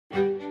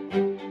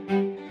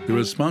the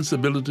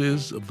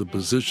responsibilities of the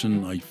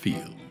position I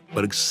feel,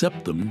 but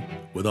accept them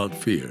without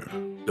fear.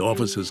 The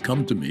office has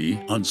come to me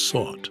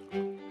unsought.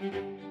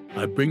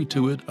 I bring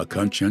to it a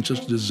conscientious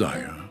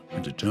desire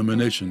and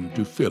determination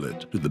to fill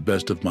it to the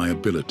best of my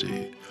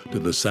ability, to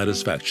the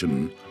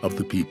satisfaction of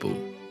the people.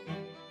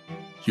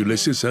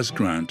 Ulysses S.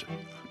 Grant,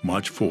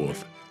 March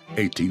 4th,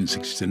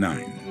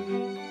 1869.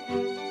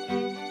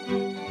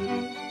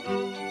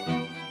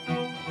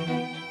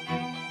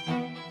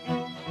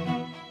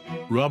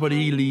 Robert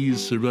E.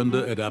 Lee's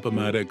surrender at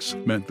Appomattox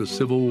meant the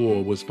Civil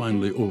War was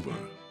finally over.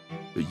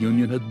 The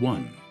Union had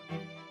won,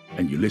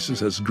 and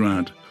Ulysses S.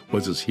 Grant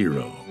was its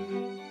hero.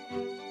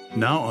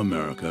 Now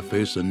America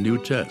faced a new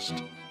test.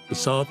 The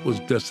South was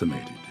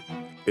decimated,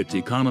 its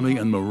economy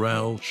and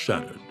morale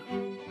shattered.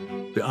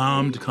 The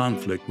armed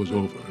conflict was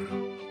over,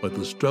 but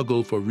the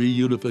struggle for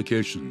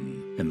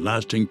reunification and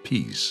lasting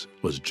peace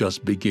was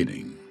just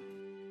beginning.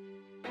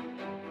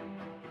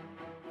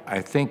 I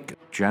think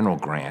General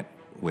Grant,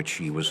 which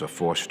he was a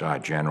four-star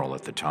general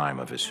at the time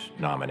of his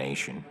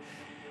nomination,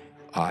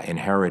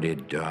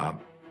 inherited a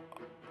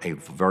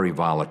very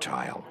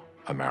volatile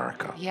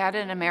America. He had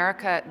an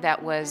America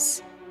that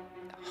was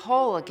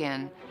whole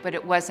again, but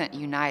it wasn't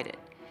united.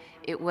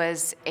 It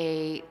was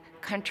a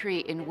country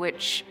in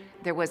which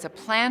there was a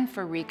plan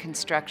for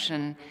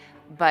reconstruction,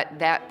 but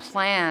that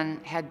plan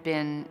had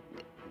been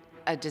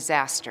a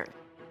disaster.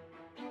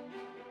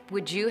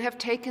 Would you have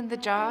taken the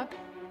job?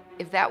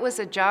 If that was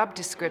a job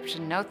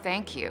description, no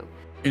thank you.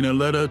 In a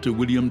letter to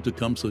William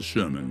Tecumseh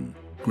Sherman,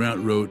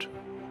 Grant wrote,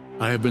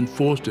 "I have been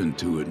forced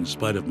into it in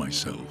spite of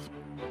myself.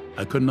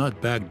 I could not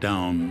back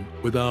down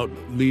without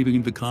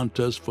leaving the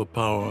contest for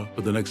power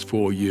for the next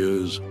 4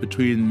 years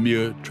between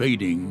mere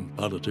trading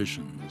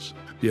politicians,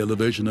 the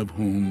elevation of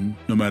whom,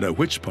 no matter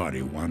which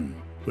party won,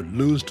 would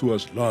lose to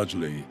us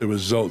largely the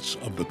results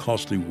of the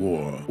costly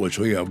war which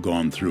we have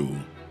gone through."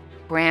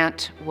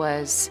 Grant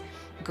was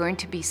going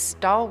to be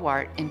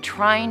stalwart in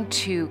trying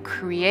to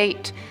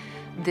create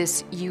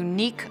this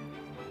unique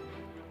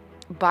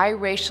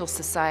biracial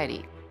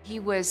society. He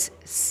was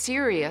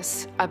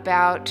serious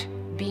about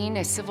being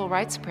a civil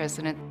rights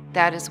president.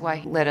 That is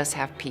why "Let us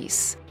have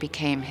peace"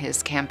 became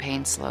his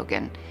campaign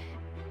slogan.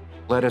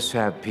 "Let us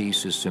have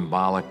peace" is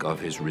symbolic of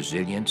his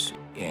resilience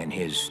and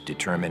his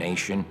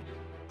determination.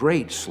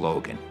 Great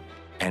slogan,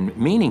 and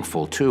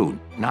meaningful too,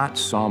 not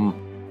some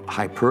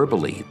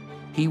hyperbole.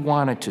 He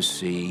wanted to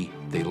see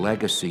the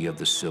legacy of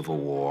the Civil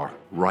War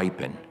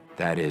ripen,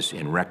 that is,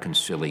 in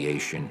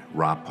reconciliation,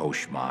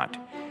 rapprochement,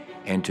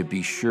 and to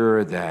be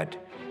sure that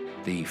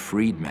the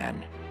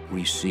freedmen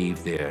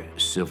received their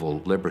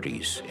civil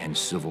liberties and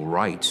civil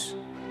rights.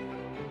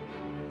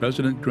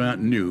 President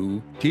Grant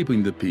knew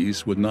keeping the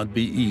peace would not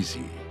be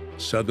easy.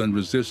 Southern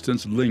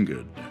resistance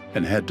lingered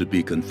and had to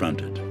be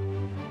confronted.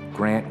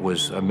 Grant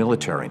was a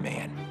military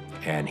man,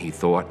 and he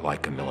thought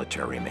like a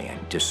military man,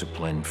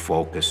 disciplined,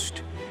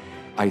 focused.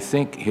 I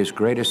think his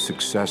greatest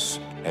success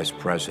as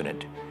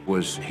president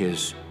was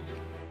his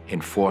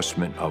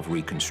enforcement of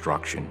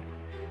Reconstruction,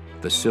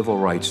 the Civil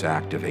Rights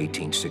Act of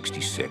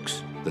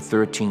 1866, the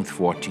 13th,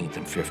 14th,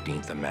 and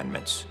 15th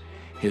Amendments,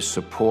 his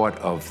support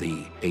of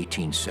the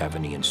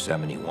 1870 and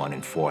 71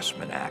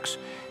 Enforcement Acts,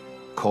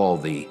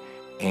 called the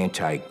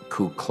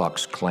Anti-Ku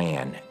Klux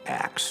Klan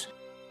Acts.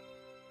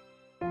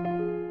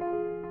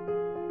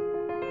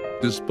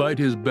 Despite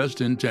his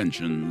best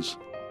intentions,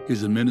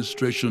 his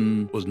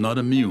administration was not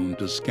immune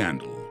to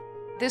scandal.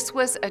 This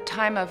was a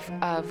time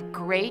of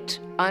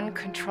great,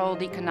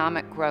 uncontrolled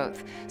economic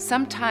growth.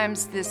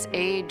 Sometimes this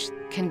age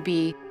can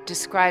be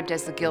described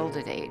as the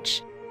Gilded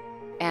Age,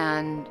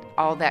 and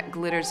all that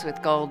glitters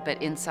with gold, but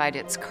inside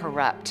it's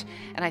corrupt.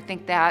 And I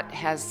think that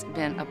has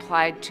been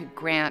applied to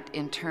Grant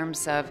in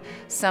terms of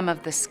some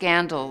of the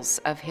scandals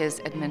of his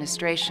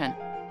administration.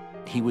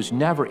 He was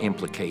never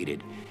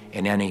implicated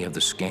in any of the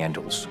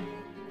scandals.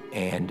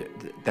 And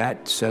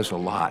that says a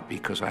lot,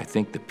 because I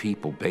think the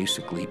people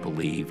basically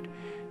believed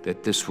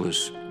that this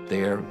was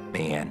their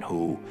man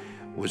who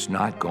was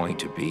not going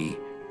to be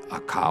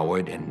a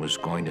coward and was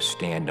going to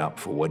stand up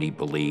for what he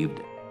believed.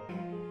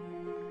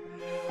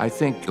 I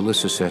think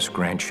Ulysses S.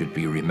 Grant should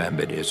be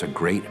remembered as a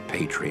great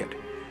patriot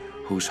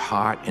whose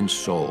heart and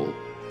soul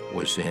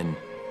was in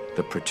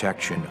the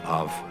protection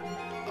of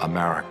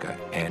America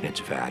and its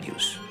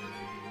values,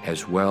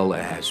 as well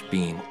as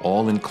being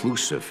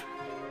all-inclusive.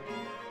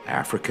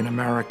 African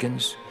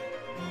Americans,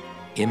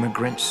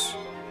 immigrants,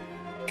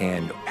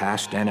 and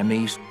past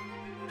enemies,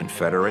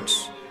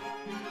 Confederates,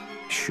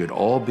 should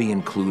all be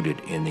included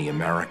in the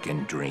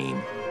American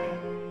dream.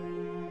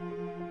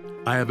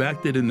 I have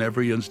acted in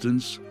every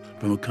instance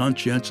from a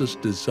conscientious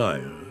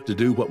desire to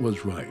do what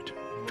was right,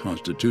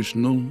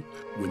 constitutional,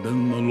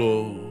 within the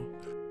law,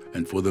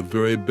 and for the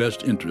very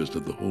best interest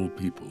of the whole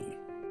people.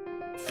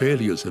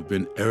 Failures have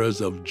been errors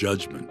of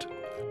judgment,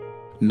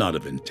 not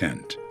of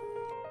intent.